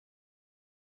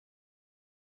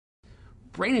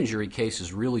brain injury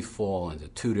cases really fall into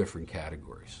two different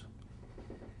categories.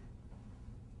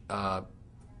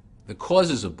 The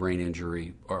causes of brain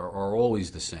injury are always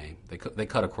the same. They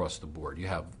cut across the board. You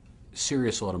have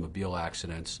serious automobile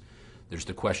accidents. There's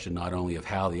the question not only of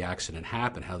how the accident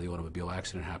happened, how the automobile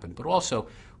accident happened, but also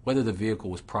whether the vehicle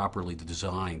was properly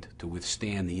designed to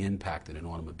withstand the impact in an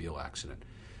automobile accident.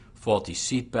 Faulty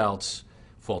seat belts,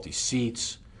 faulty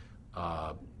seats,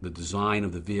 the design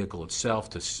of the vehicle itself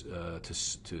to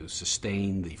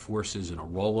sustain the forces in a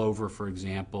rollover, for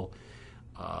example,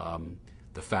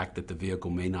 the fact that the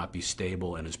vehicle may not be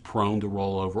stable and is prone to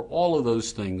roll over, all of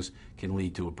those things can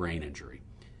lead to a brain injury.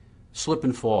 Slip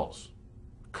and falls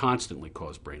constantly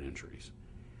cause brain injuries.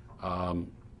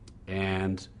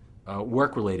 And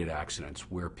work-related accidents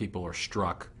where people are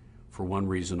struck for one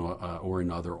reason or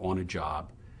another on a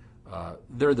job.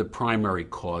 They're the primary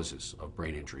causes of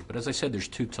brain injury. But as I said, there's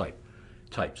two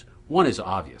types. One is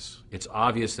obvious. It's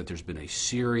obvious that there's been a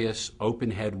serious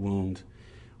open head wound,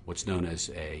 what's known as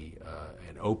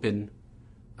an open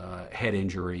head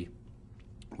injury,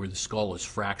 where the skull is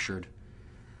fractured,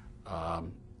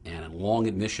 and long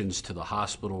admissions to the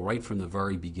hospital right from the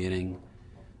very beginning.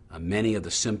 Many of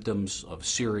the symptoms of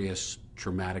serious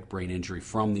traumatic brain injury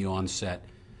from the onset,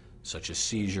 such as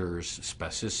seizures,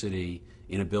 spasticity,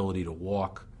 inability to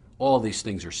walk, all of these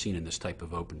things are seen in this type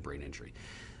of open brain injury.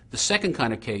 The second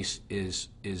kind of case is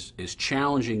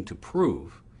challenging to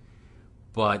prove,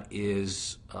 but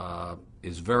is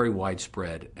very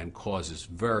widespread and causes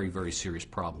very, very serious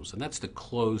problems, and that's the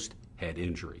closed head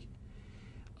injury.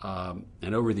 And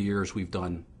over the years, we've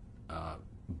done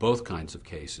both kinds of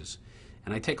cases,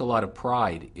 and I take a lot of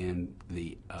pride in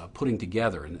the putting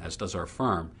together, and as does our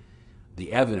firm,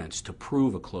 the evidence to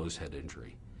prove a closed head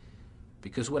injury.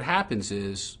 Because what happens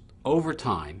is, over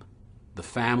time, the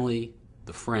family,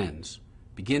 the friends,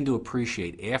 begin to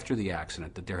appreciate after the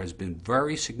accident that there has been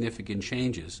very significant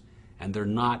changes, and they're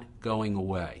not going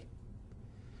away.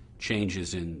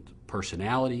 Changes in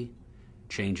personality,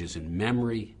 changes in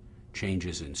memory,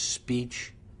 changes in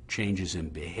speech, changes in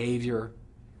behavior,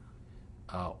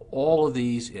 all of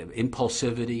these,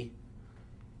 impulsivity,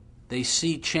 they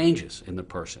see changes in the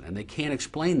person, and they can't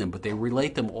explain them, but they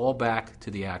relate them all back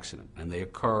to the accident, and they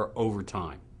occur over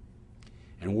time.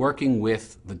 And working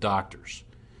with the doctors,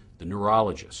 the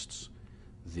neurologists,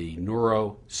 the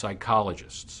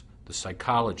neuropsychologists, the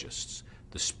psychologists,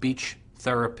 the speech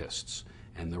therapists,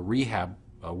 and the rehab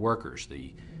workers,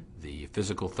 the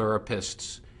physical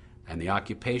therapists and the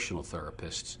occupational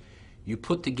therapists, you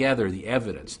put together the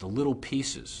evidence, the little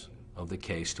pieces of the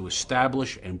case to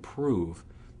establish and prove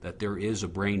that there is a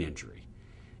brain injury.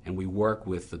 And we work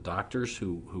with the doctors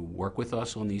who work with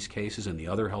us on these cases and the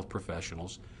other health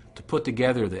professionals to put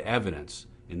together the evidence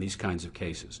in these kinds of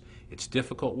cases. It's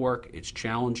difficult work, it's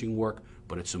challenging work,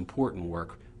 but it's important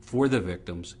work for the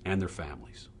victims and their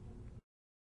families.